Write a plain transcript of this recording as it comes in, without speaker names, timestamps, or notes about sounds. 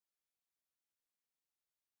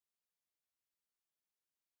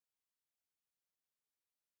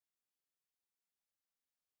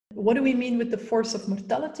what do we mean with the force of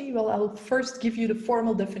mortality? Well, I'll first give you the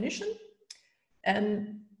formal definition.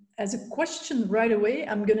 And as a question right away,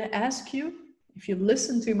 I'm going to ask you, if you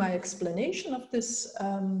listen to my explanation of this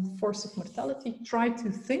force of mortality, try to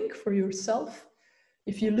think for yourself.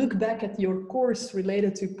 If you look back at your course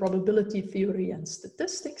related to probability theory and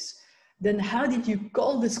statistics, then how did you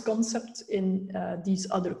call this concept in these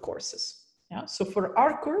other courses? Yeah, so for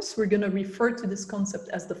our course, we're going to refer to this concept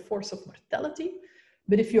as the force of mortality.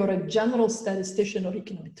 But if you're a general statistician or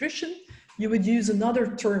econometrician, you would use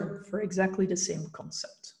another term for exactly the same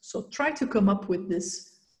concept. So try to come up with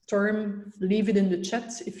this term, leave it in the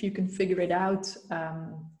chat if you can figure it out.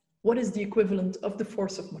 What is the equivalent of the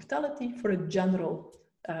force of mortality for a general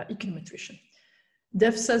econometrician?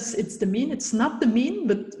 Dev says it's the mean. It's not the mean,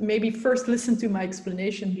 but maybe first listen to my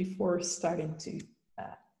explanation before starting to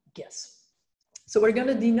guess. So we're going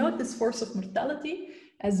to denote this force of mortality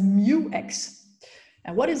as mu x.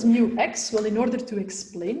 And what is mu x? Well, in order to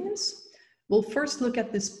explain this, we'll first look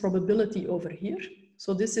at this probability over here.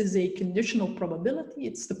 So this is a conditional probability.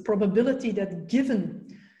 It's the probability that given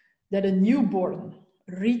that a newborn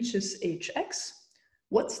reaches hx,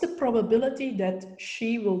 what's the probability that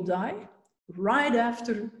she will die right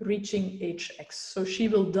after reaching hx? So she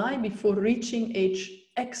will die before reaching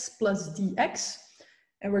hx plus dx.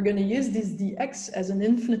 And we're going to use this dx as an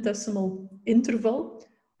infinitesimal interval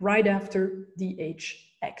right after the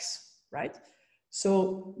hx, right?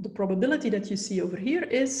 So the probability that you see over here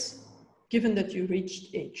is, given that you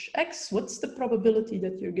reached hx, what's the probability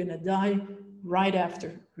that you're going to die right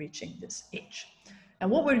after reaching this h? And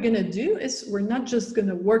what we're going to do is we're not just going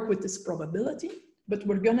to work with this probability, but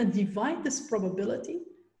we're going to divide this probability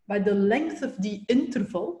by the length of the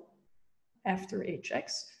interval after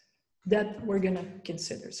hx that we're going to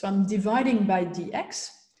consider. So I'm dividing by dx,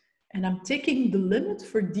 and I'm taking the limit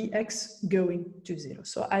for dx going to 0.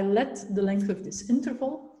 So I let the length of this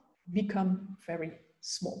interval become very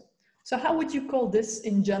small. So how would you call this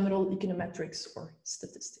in general econometrics or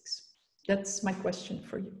statistics? That's my question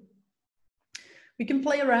for you. We can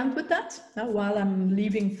play around with that while I'm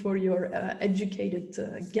leaving for your educated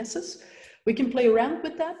guesses. We can play around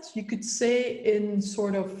with that. You could say in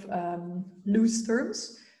sort of loose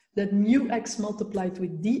terms that mu x multiplied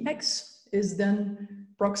with dx is then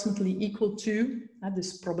approximately equal to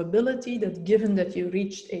this probability that given that you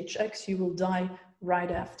reached hx, you will die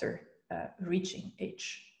right after reaching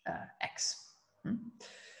hx.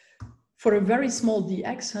 For a very small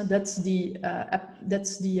dx,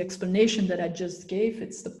 that's the explanation that I just gave.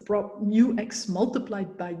 It's the mu x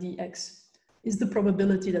multiplied by dx is the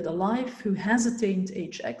probability that a life who has attained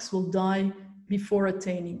hx will die before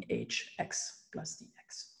attaining hx plus dx.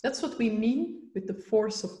 That's what we mean with the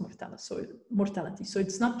force of mortality. So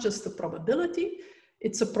it's not just a probability,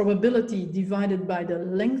 it's a probability divided by the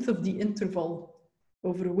length of the interval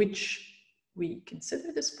over which we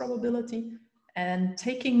consider this probability, and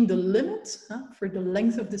taking the limit for the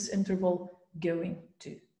length of this interval going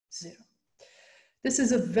to 0. This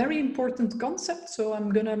is a very important concept, so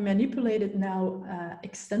I'm going to manipulate it now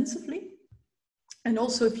extensively. And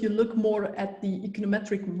also, if you look more at the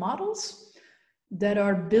econometric models that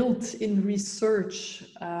are built in research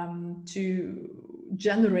to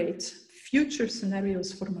generate future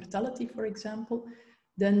scenarios for mortality, for example,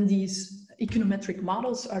 then these econometric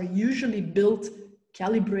models are usually built,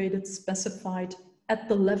 calibrated, specified at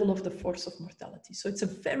the level of the force of mortality. So it's a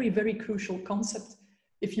very, very crucial concept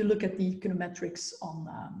if you look at the econometrics on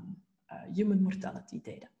human mortality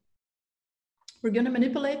data. We're going to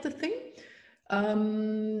manipulate the thing.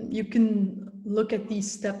 You can look at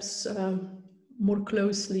these steps more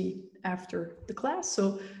closely after the class.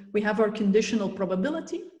 So we have our conditional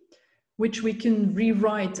probability, which we can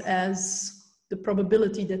rewrite as the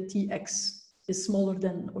probability that Tx is smaller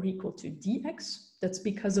than or equal to dx. That's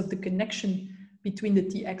because of the connection between the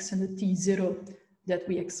Tx and the T0 that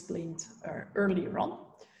we explained earlier on.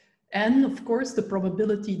 And of course, the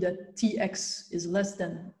probability that Tx is less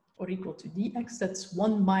than or equal to dx, that's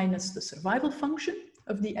 1 minus the survival function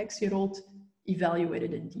of the x-year-old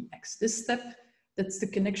evaluated in dx. This step, that's the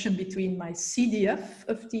connection between my CDF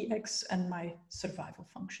of dx and my survival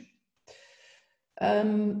function.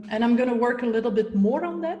 And I'm going to work a little bit more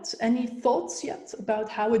on that. Any thoughts yet about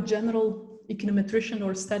how a general econometrician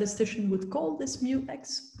or statistician would call this mu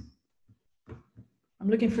x? I'm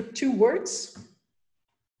looking for 2 words.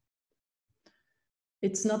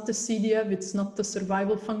 It's not the CDF, it's not the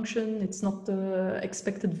survival function, it's not the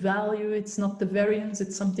expected value, it's not the variance,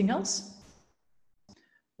 it's something else.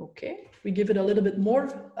 Okay, we give it a little bit more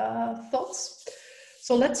thoughts.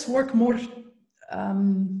 So let's work more,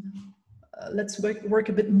 work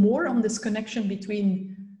a bit more on this connection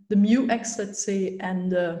between the mu x, let's say,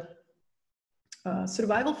 and the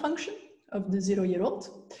survival function of the 0-year-old.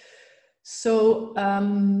 So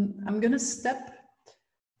I'm going to step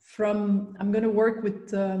from, I'm going to work with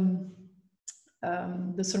the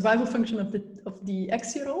survival function of the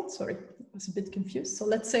x-year-old. Sorry, I was a bit confused. So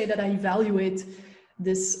let's say that I evaluate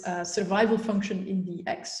this survival function in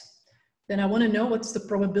dx. Then I want to know what's the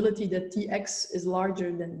probability that tx is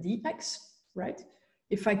larger than dx, right?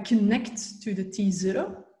 If I connect to the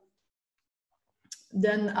t0,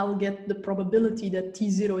 then I'll get the probability that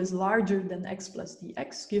t0 is larger than x plus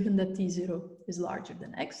dx, given that t0 is larger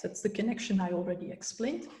than x. That's the connection I already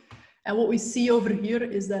explained. And what we see over here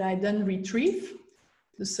is that I then retrieve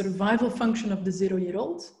the survival function of the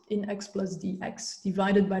 0-year-old in x plus dx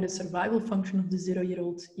divided by the survival function of the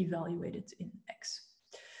 0-year-old evaluated in x.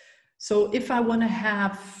 So if I want to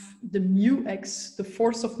have the mu x, the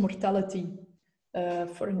force of mortality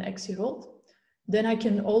for an x-year-old, then I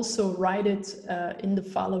can also write it in the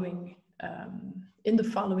following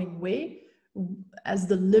way as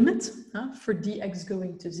the limit for dx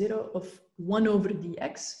going to 0 of 1 over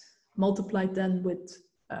dx multiplied then with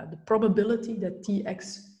the probability that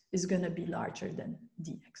tx is going to be larger than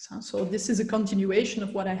dx. So this is a continuation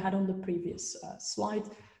of what I had on the previous slide.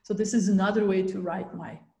 So this is another way to write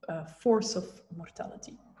my force of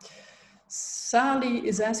mortality. Sally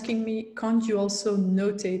is asking me, can't you also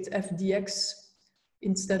notate f dx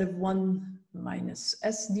instead of 1 minus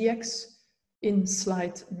s dx in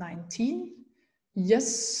slide 19?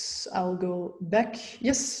 Yes, I'll go back.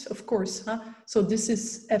 Yes, of course. So this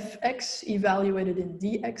is fx evaluated in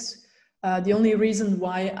dx. The only reason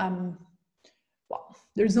why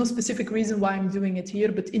there's no specific reason why I'm doing it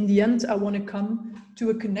here, but in the end, I want to come to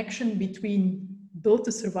a connection between both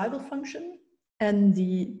the survival function and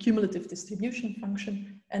the cumulative distribution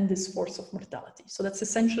function and this force of mortality. So that's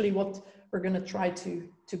essentially what we're going to try to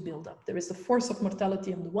build up. There is the force of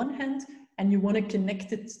mortality on the one hand, and you want to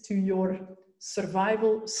connect it to your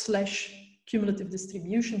survival / cumulative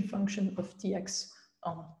distribution function of tx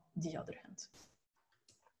on the other hand.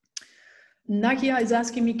 Nagia is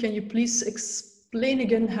asking me, can you please explain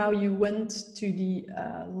again how you went to the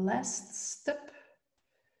last step?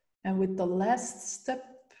 And with the last step,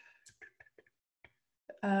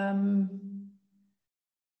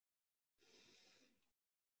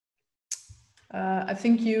 I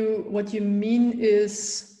think what you mean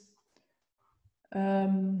is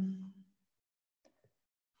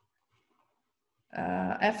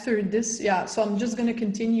after this, yeah, so I'm just going to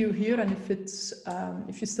continue here, and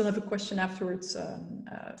if you still have a question afterwards,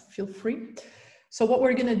 feel free. So what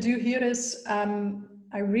we're going to do here is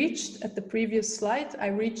I reached at the previous slide, I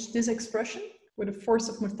reached this expression where the force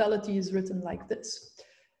of mortality is written like this.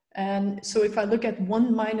 And so if I look at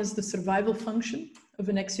 1 minus the survival function of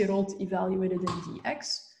an x-year-old evaluated in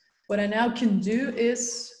dx, what I now can do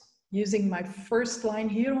is, using my first line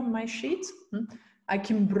here on my sheet, I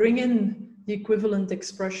can bring in the equivalent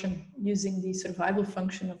expression using the survival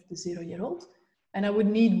function of the 0-year-old. And I would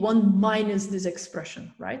need 1 minus this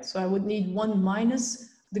expression, right? So I would need 1 minus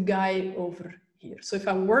the guy over here. So if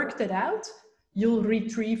I work that out, you'll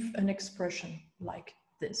retrieve an expression like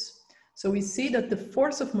this. So we see that the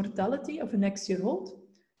force of mortality of an x-year-old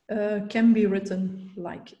can be written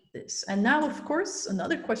like this. And now, of course,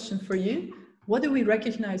 another question for you. What do we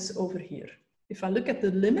recognize over here? If I look at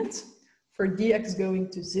the limit for dx going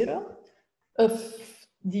to 0 of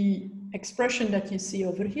the expression that you see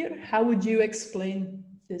over here, how would you explain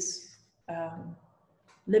this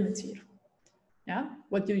limit here? Yeah,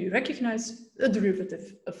 what do you recognize? A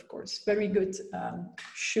derivative, of course. Very good,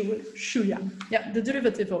 Shu-Yang. Yeah, the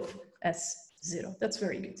derivative of S0. That's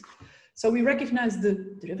very good. So we recognize the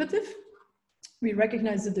derivative. We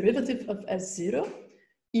recognize the derivative of S0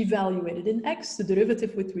 evaluated in x, the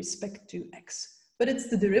derivative with respect to x. But it's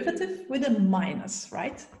the derivative with a minus,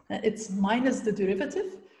 right? It's minus the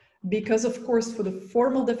derivative because, of course, for the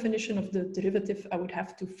formal definition of the derivative, I would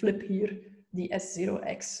have to flip here the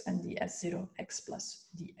S0x and the S0x plus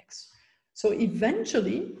dx. So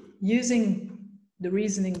eventually, using the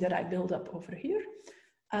reasoning that I build up over here,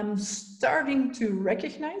 I'm starting to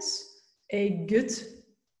recognize a good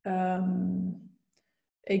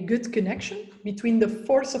connection between the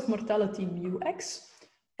force of mortality mu x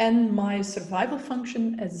and my survival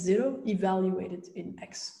function S0 evaluated in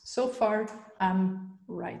x. So far, I'm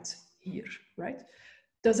right here, right?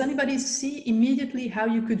 Does anybody see immediately how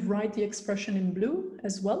you could write the expression in blue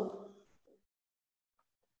as well?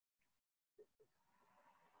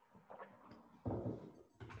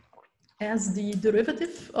 As the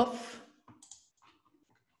derivative of,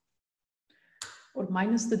 or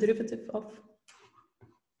minus the derivative of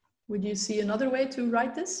Would you see another way to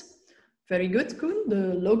write this? Very good, Koen.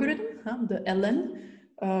 The logarithm, the ln,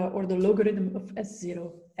 or the logarithm of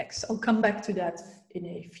S0x. I'll come back to that in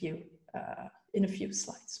a few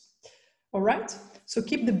slides. All right, so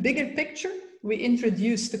keep the bigger picture. We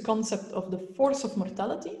introduced the concept of the force of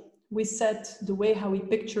mortality. We said the way how we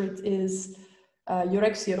picture it is you're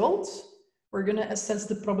X-year-old. We're gonna assess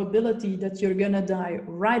the probability that you're gonna die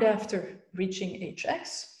right after reaching age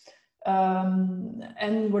X.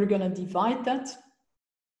 And we're gonna divide that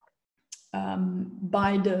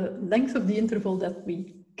by the length of the interval that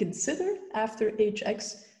we consider after age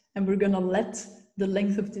X, and we're gonna let the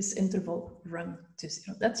length of this interval run to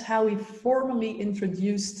 0. That's how we formally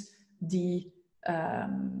introduced the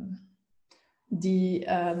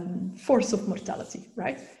force of mortality,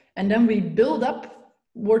 right? And then we build up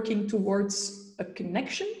working towards a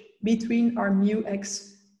connection between our mu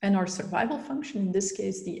x and our survival function, in this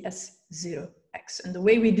case, the S0x. And the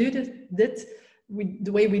way we did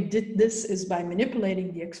this is by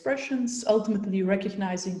manipulating the expressions, ultimately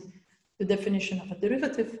recognizing the definition of a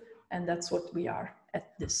derivative, and that's what we are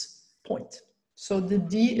at this point. So the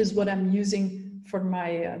d is what I'm using for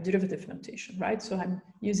my derivative notation, right? So I'm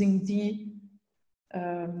using d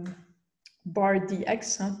bar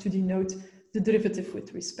dx to denote the derivative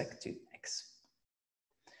with respect to x.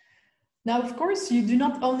 Now, of course, you do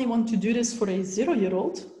not only want to do this for a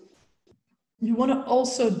 0-year-old, you want to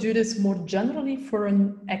also do this more generally for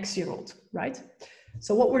an X-year-old, right?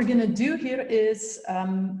 So what we're going to do here is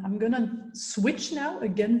I'm going to switch now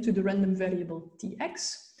again to the random variable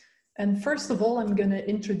tx. And first of all, I'm going to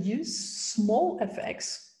introduce small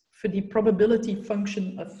fx for the probability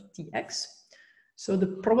function of tx. So the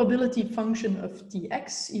probability function of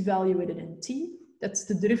tx evaluated in t, that's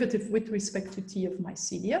the derivative with respect to t of my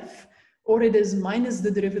CDF, or it is minus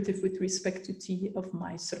the derivative with respect to t of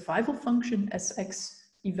my survival function Sx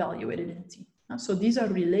evaluated in t. So these are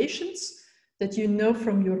relations that you know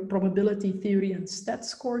from your probability theory and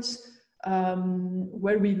stats course,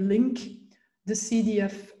 where we link the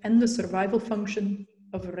CDF and the survival function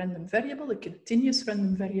of a random variable, a continuous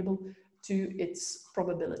random variable, to its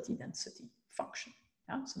probability density function.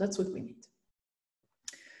 Yeah? So that's what we need.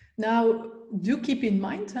 Now, do keep in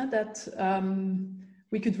mind that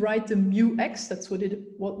we could write the mu x, that's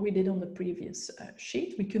what we did on the previous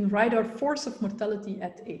sheet. We can write our force of mortality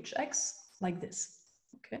at hx like this,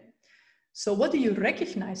 okay? So what do you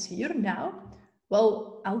recognize here now?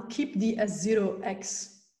 Well, I'll keep the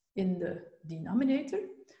S0x in the denominator.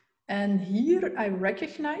 And here I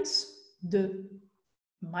recognize the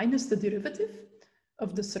minus the derivative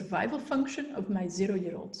of the survival function of my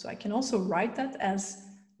 0-year-old. So I can also write that as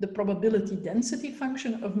the probability density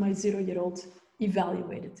function of my 0-year-old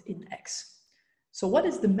evaluated in x. So what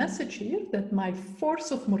is the message here? That my force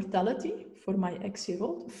of mortality for my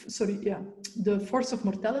X-year-old, the force of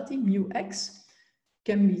mortality, mu x,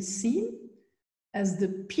 can be seen as the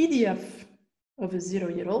PDF of a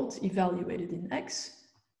 0-year-old evaluated in x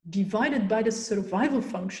divided by the survival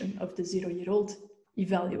function of the 0-year-old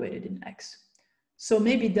evaluated in x. So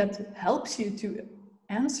maybe that helps you to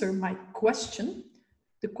answer my question,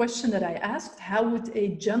 the question that I asked: how would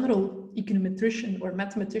a general econometrician or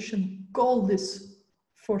mathematician call this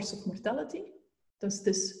force of mortality? Does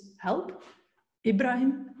this help?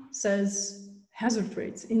 Ibrahim says hazard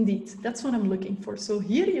rates. Indeed, that's what I'm looking for. So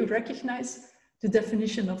here you recognize the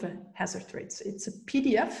definition of a hazard rate. It's a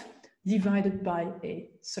PDF divided by a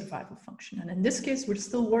survival function. And in this case, we're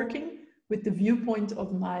still working with the viewpoint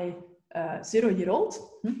of my 0-year-old.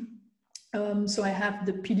 So I have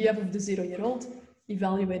the PDF of the 0-year-old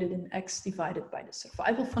evaluated in x divided by the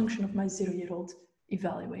survival function of my 0-year-old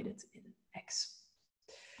evaluated in x.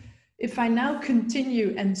 If I now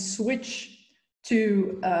continue and switch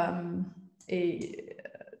to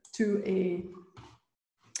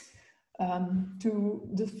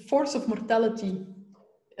the force of mortality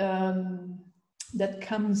that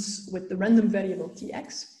comes with the random variable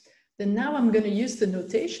tx, then now I'm going to use the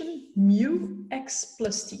notation mu x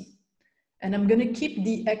plus t. And I'm going to keep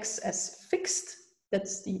the x as fixed.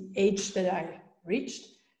 That's the age that I reached.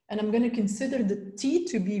 And I'm going to consider the t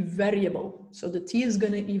to be variable. So the t is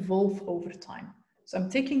going to evolve over time. So I'm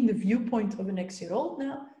taking the viewpoint of an X-year-old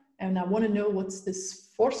now, and I want to know what's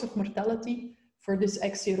this force of mortality for this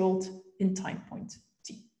X-year-old in time point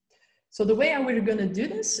t. So the way we're going to do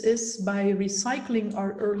this is by recycling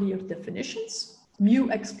our earlier definitions. Mu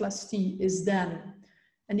x plus t is then,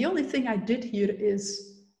 and the only thing I did here is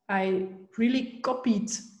I really copied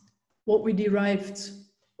what we derived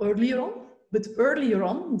earlier on, but earlier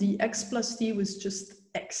on the x plus t was just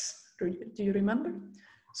x. Do you remember?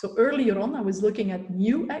 So earlier on I was looking at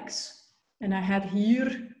mu x and I have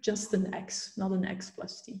here just an x, not an x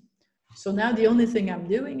plus t. So now the only thing I'm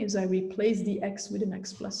doing is I replace the x with an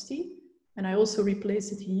x plus t, and I also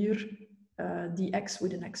replace it here, the x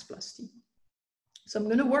with an x plus t. So I'm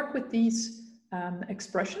going to work with these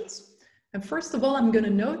expressions. And first of all, I'm going to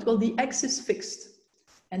note, well, the x is fixed,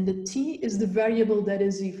 and the t is the variable that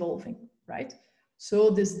is evolving, right? So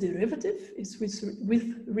this derivative is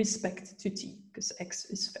with respect to t, because x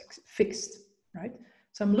is fixed, right?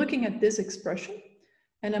 So I'm looking at this expression,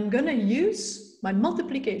 and I'm going to use my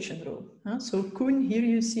multiplication rule. So Koen, here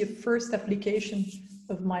you see a first application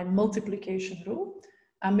of my multiplication rule.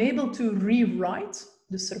 I'm able to rewrite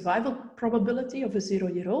the survival probability of a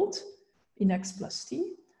 0-year-old in x plus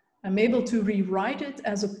t. I'm able to rewrite it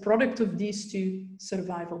as a product of these two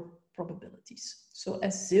survival probabilities. So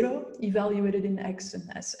S0 evaluated in x and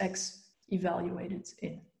Sx evaluated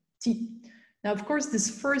in t. Now, of course, this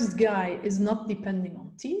first guy is not depending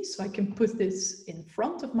on t, so I can put this in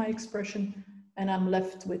front of my expression, and I'm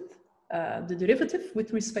left with the derivative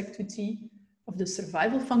with respect to t of the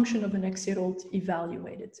survival function of an x-year-old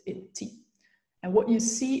evaluated in t. And what you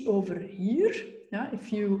see over here,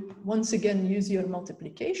 if you once again use your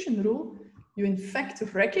multiplication rule, you in fact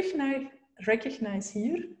recognize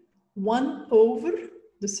here 1 over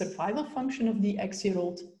the survival function of the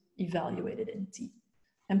x-year-old evaluated in t.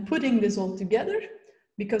 And putting this all together,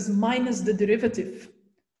 because minus the derivative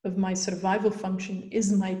of my survival function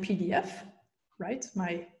is my PDF, right?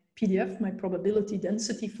 My PDF, my probability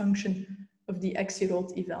density function of the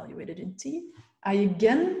x-year-old evaluated in t, I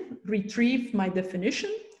again retrieve my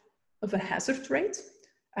definition of a hazard rate.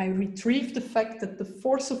 I retrieve the fact that the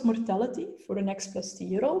force of mortality for an x plus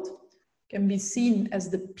t-year-old can be seen as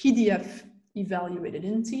the PDF evaluated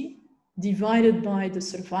in t divided by the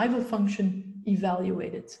survival function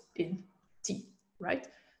evaluated in t, right?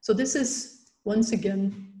 So this is, once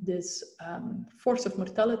again, this force of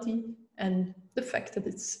mortality and the fact that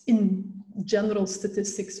it's in general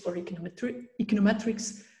statistics or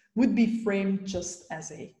econometrics would be framed just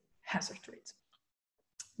as a hazard rate.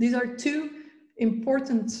 These are two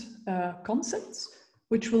important concepts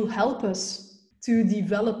which will help us to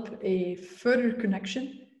develop a further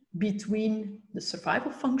connection between the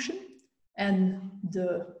survival function and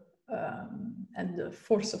the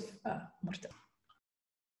force of mortality.